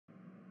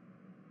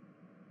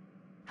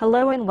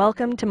Hello and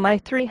welcome to my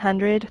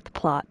 300th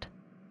plot.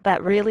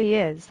 That really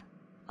is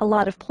a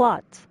lot of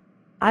plots.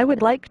 I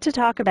would like to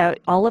talk about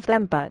all of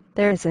them, but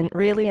there isn't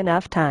really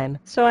enough time,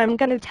 so I'm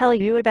gonna tell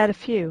you about a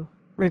few,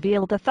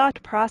 reveal the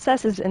thought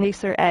processes and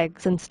Easter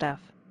eggs and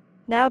stuff.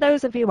 Now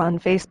those of you on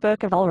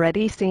Facebook have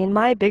already seen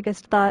my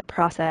biggest thought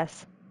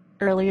process.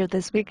 Earlier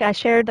this week I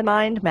shared the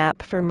mind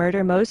map for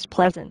Murder Most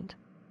Pleasant.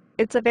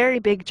 It's a very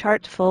big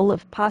chart full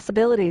of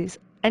possibilities,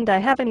 and I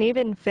haven't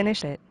even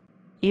finished it.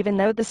 Even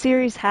though the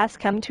series has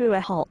come to a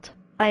halt,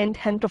 I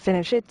intend to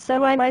finish it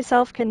so I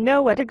myself can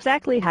know what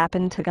exactly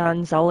happened to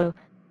Gonzalo.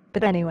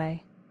 But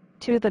anyway,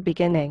 to the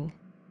beginning.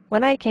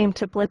 When I came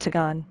to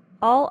Plitagon,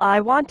 all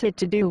I wanted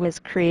to do was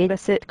create a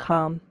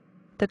sitcom.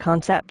 The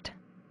concept.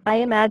 I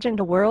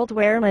imagined a world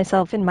where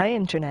myself and my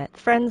internet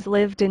friends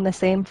lived in the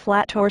same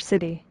flat or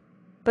city.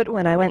 But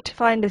when I went to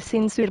find a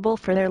scene suitable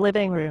for their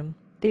living room,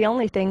 the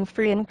only thing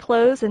free and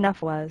close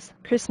enough was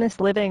Christmas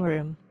living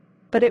room.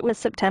 But it was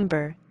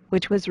September,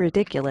 which was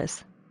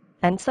ridiculous.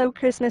 And so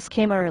Christmas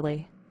came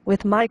early,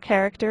 with my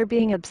character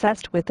being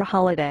obsessed with the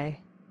holiday.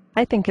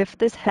 I think if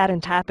this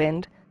hadn't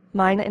happened,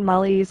 mine and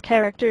Molly's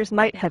characters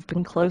might have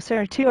been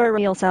closer to our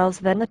real selves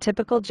than the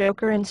typical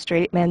Joker and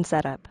straight man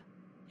setup.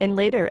 In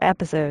later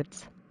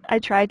episodes, I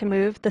tried to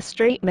move the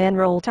straight man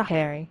role to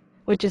Harry,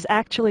 which is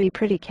actually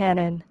pretty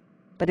canon.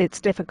 But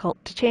it's difficult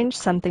to change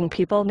something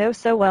people know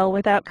so well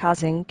without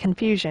causing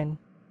confusion.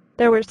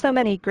 There were so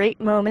many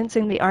great moments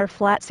in the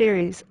R-Flat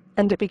series,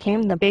 and it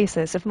became the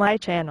basis of my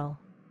channel.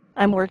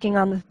 I'm working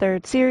on the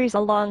third series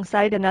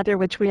alongside another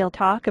which we'll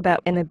talk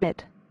about in a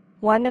bit.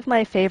 One of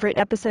my favorite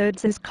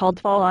episodes is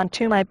called Fall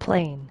Onto My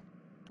Plane.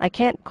 I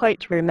can't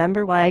quite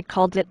remember why I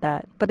called it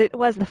that, but it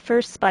was the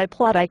first spy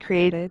plot I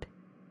created.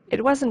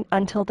 It wasn't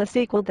until the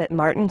sequel that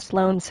Martin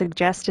Sloan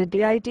suggested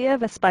the idea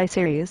of a spy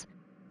series,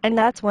 and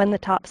that's when the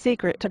Top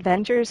Secret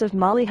Adventures of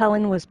Molly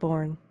Helen was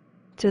born.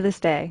 To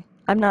this day,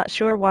 I'm not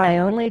sure why I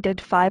only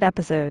did 5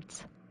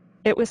 episodes.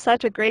 It was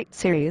such a great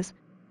series,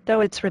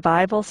 though its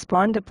revival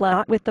spawned a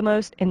plot with the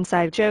most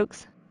inside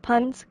jokes,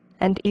 puns,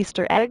 and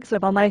Easter eggs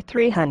of all my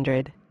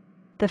 300.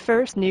 The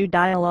first new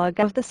dialogue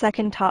of the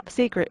second Top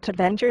Secret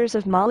Adventures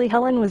of Molly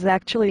Helen was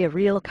actually a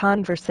real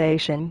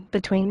conversation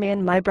between me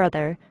and my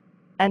brother.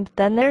 And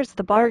then there's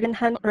the bargain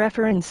hunt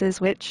references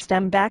which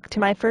stem back to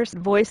my first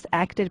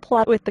voice-acted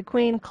plot with the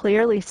Queen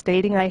clearly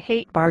stating I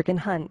hate bargain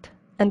hunt,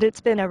 and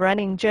it's been a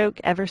running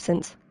joke ever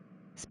since.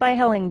 Spy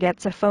Helen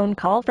gets a phone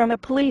call from a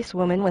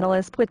policewoman with a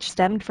lisp which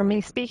stemmed from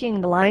me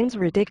speaking the lines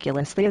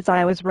ridiculously as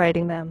I was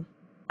writing them.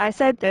 I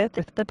said that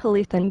with the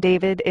police and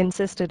David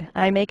insisted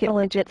I make it a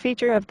legit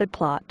feature of the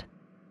plot.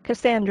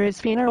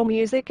 Cassandra's funeral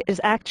music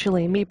is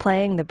actually me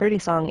playing the Birdie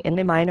song in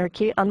a minor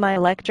key on my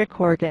electric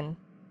organ.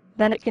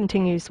 Then it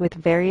continues with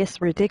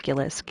various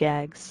ridiculous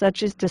gags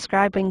such as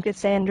describing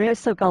Cassandra's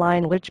soca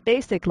line which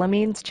basically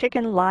means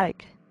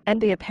chicken-like, and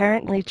the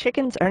apparently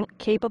chickens aren't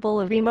capable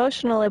of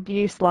emotional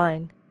abuse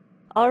line.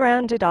 I'll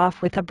round it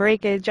off with a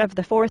breakage of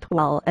the fourth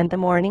wall and the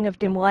morning of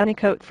Dimwani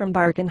quote from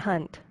Bargain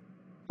Hunt.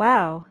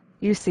 Wow,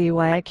 you see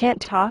why I can't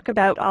talk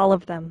about all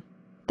of them.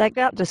 That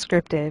got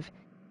descriptive.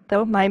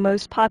 Though my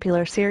most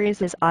popular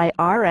series is I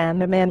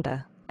Am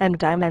Amanda,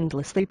 and I'm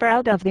endlessly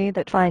proud of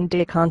that find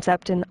a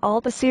concept in all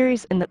the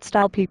series in that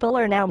style people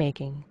are now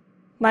making.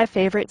 My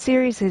favorite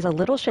series is a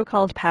little show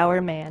called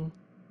Power Man.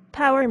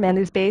 Power Man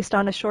is based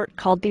on a short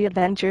called The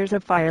Adventures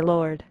of Fire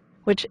Lord,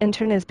 which in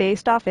turn is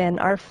based off an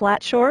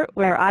R-Flat short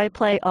where I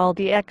play all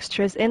the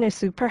extras in a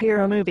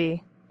superhero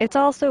movie. It's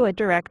also a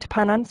direct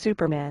pun on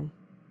Superman.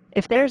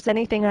 If there's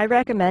anything I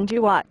recommend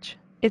you watch,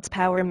 it's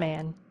Power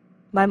Man.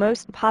 My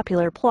most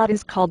popular plot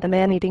is called The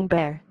Man-Eating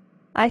Bear.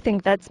 I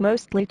think that's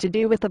mostly to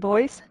do with the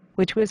voice,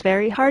 which was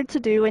very hard to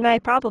do and I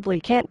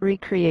probably can't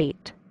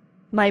recreate.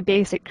 My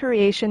basic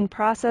creation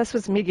process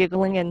was me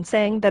giggling and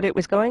saying that it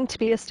was going to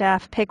be a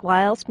staff pick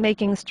whilst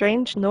making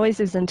strange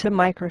noises into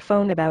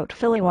microphone about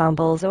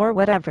fillywombles or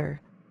whatever.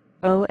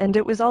 Oh, and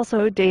it was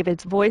also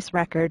David's voice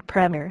record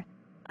premiere.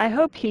 I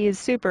hope he is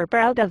super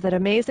proud of that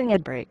amazing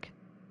ad break.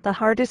 The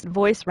hardest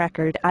voice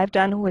record I've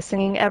done was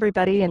singing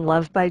Everybody in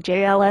Love by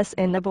JLS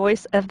in the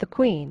voice of the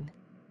Queen.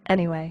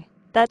 Anyway,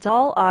 that's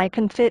all I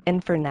can fit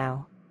in for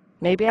now.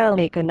 Maybe I'll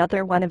make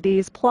another one of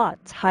these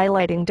plots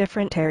highlighting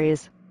different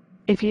areas.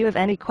 If you have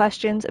any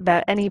questions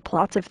about any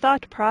plots of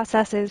thought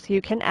processes you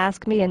can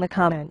ask me in the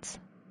comments.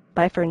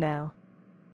 Bye for now.